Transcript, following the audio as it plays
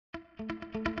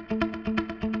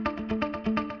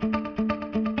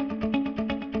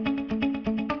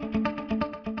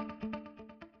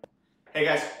Hey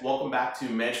guys, welcome back to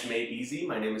Meds Made Easy.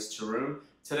 My name is Tarun.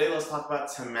 Today let's talk about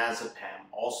Temazepam,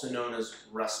 also known as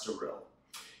Restoril.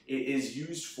 It is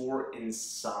used for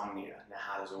insomnia. Now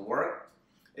how does it work?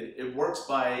 It works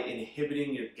by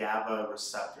inhibiting your GABA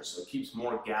receptor, so it keeps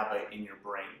more GABA in your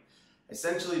brain.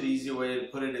 Essentially, the easy way to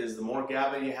put it is the more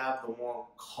GABA you have, the more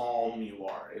calm you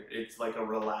are. It's like a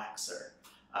relaxer.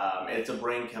 It's a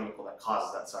brain chemical that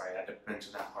causes that. Sorry, I had to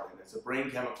mention that part of it. It's a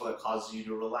brain chemical that causes you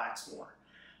to relax more.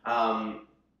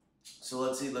 So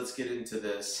let's get into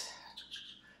this.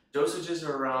 Dosages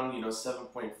are around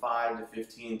 7.5 to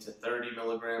 15 to 30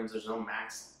 milligrams. There's no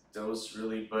max dose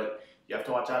really, but you have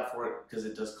to watch out for it because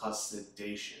it does cause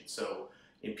sedation. So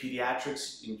in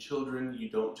pediatrics, in children, you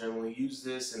don't generally use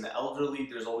this. In the elderly,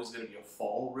 there's always going to be a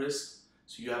fall risk.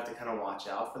 So you have to kind of watch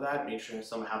out for that. Make sure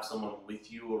you have someone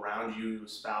with you, around you, a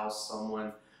spouse,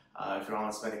 someone, if you're on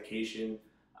this medication.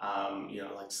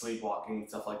 Like sleepwalking,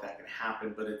 stuff like that can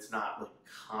happen, but it's not like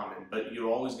common. But you're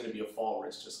always going to be a fall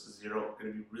risk just because you're going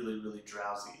to be really, really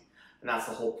drowsy. And that's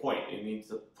the whole point. It needs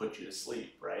to put you to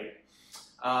sleep, right?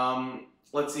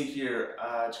 Let's see here.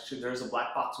 There's a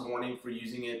black box warning for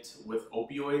using it with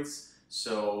opioids.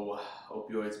 So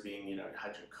opioids being,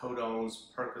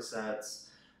 hydrocodones, Percocets,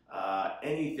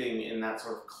 anything in that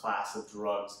sort of class of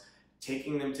drugs.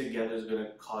 Taking them together is going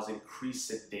to cause increased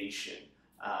sedation.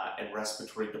 And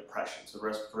respiratory depression. So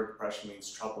respiratory depression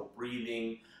means trouble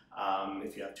breathing.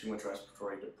 If you have too much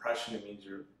respiratory depression, it means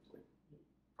you're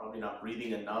probably not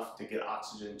breathing enough to get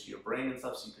oxygen to your brain and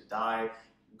stuff, so you could die,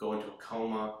 go into a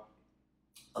coma.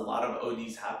 A lot of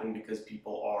ODs happen because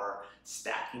people are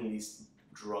stacking these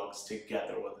drugs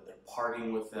together, whether they're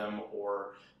partying with them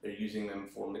or they're using them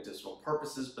for medicinal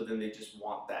purposes, but then they just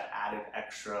want that added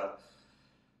extra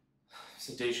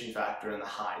sedation factor and the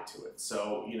high to it.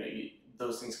 So,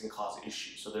 those things can cause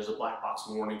issues. So there's a black box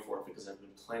warning for it because there have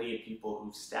been plenty of people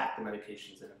who've stacked the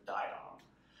medications and have died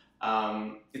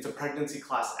on them. It's a pregnancy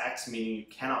class X, meaning you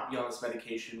cannot be on this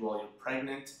medication while you're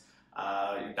pregnant.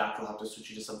 Your doctor will have to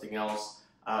switch you to something else.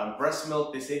 Breast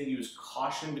milk, they say to use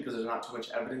caution because there's not too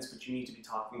much evidence, but you need to be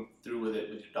talking through with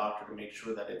it with your doctor to make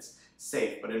sure that it's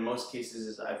safe. But in most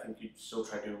cases, I think you still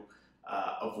try to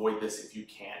avoid this if you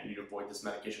can. You'd avoid this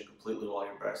medication completely while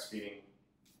you're breastfeeding.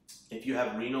 If you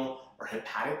have renal or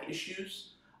hepatic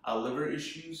issues, liver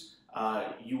issues,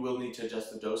 you will need to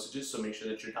adjust the dosages, so make sure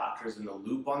that your doctor is in the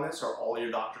loop on this, or all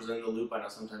your doctors are in the loop. I know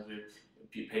sometimes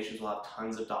patients will have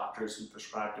tons of doctors who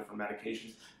prescribe different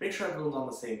medications. Make sure everyone's on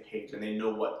the same page and they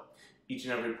know what each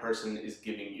and every person is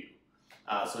giving you,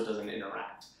 so it doesn't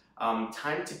interact.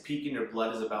 Time to peak in your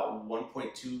blood is about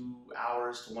 1.2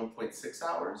 hours to 1.6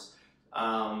 hours.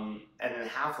 And then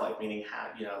half-life, meaning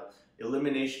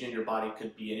elimination in your body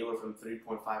could be anywhere from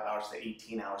 3.5 hours to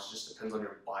 18 hours. Just depends on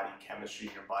your body chemistry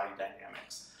and your body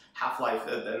dynamics. Half-life,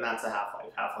 and that's a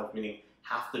half-life. Half-life meaning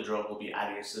half the drug will be out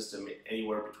of your system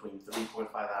anywhere between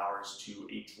 3.5 hours to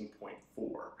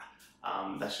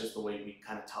 18.4. That's just the way we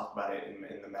kind of talk about it in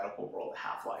the medical world,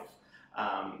 half-life.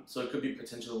 So it could be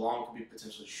potentially long, it could be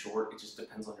potentially short. It just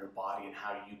depends on your body and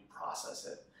how you process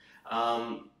it.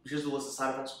 Here's the list of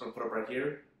side effects we're going to put up right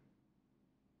here.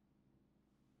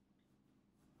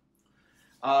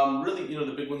 Really,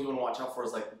 the big ones you want to watch out for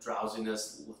is like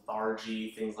drowsiness,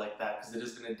 lethargy, things like that, because it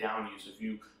is going to down you. So if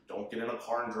you don't get in a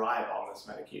car and drive on this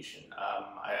medication,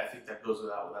 I think that goes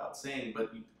without saying,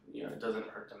 but it doesn't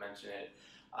hurt to mention it.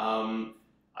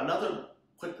 Another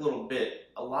quick little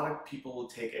bit, a lot of people will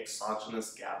take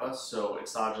exogenous GABA, so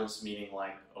exogenous meaning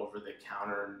like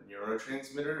over-the-counter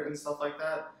neurotransmitter and stuff like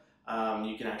that.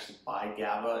 You can actually buy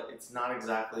GABA. It's not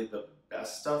exactly the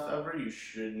best stuff ever. You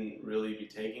shouldn't really be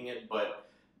taking it, but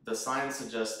the science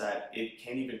suggests that it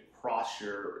can't even cross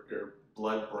your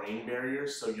blood-brain barrier,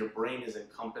 so your brain is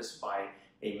encompassed by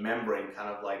a membrane, kind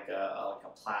of like a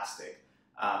plastic,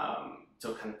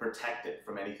 to kind of protect it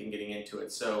from anything getting into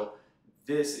it. So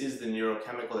this is the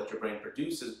neurochemical that your brain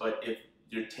produces, but if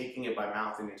you're taking it by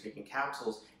mouth and you're taking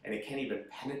capsules and it can't even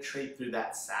penetrate through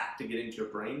that sac to get into your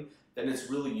brain, then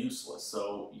it's really useless.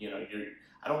 So,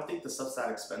 I don't think the stuff's that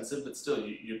expensive, but still,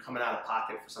 you're coming out of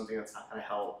pocket for something that's not going to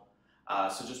help.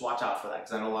 So just watch out for that,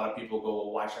 because I know a lot of people go,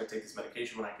 well, why should I take this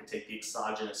medication when I could take the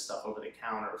exogenous stuff over the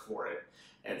counter for it?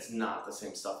 And it's not the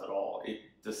same stuff at all.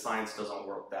 The science doesn't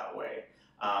work that way.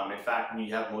 In fact, when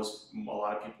you have a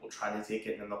lot of people try to take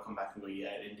it and then they'll come back and go,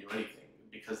 yeah, I didn't do anything,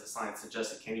 because the science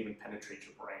suggests it can't even penetrate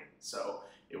your brain. So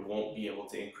it won't be able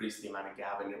to increase the amount of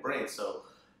GABA in your brain. So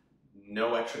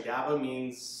No extra GABA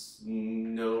means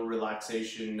no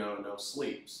relaxation, no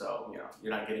sleep. So,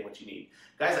 you're not getting what you need.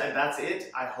 Guys, that's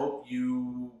it. I hope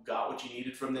you got what you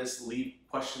needed from this. Leave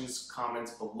questions,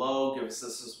 comments below. Give us a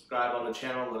subscribe on the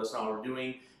channel. Let us know how we're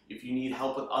doing. If you need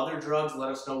help with other drugs,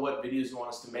 let us know what videos you want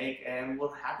us to make, and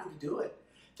we're happy to do it.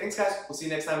 Thanks, guys. We'll see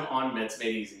you next time on Meds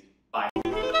Made Easy. Bye.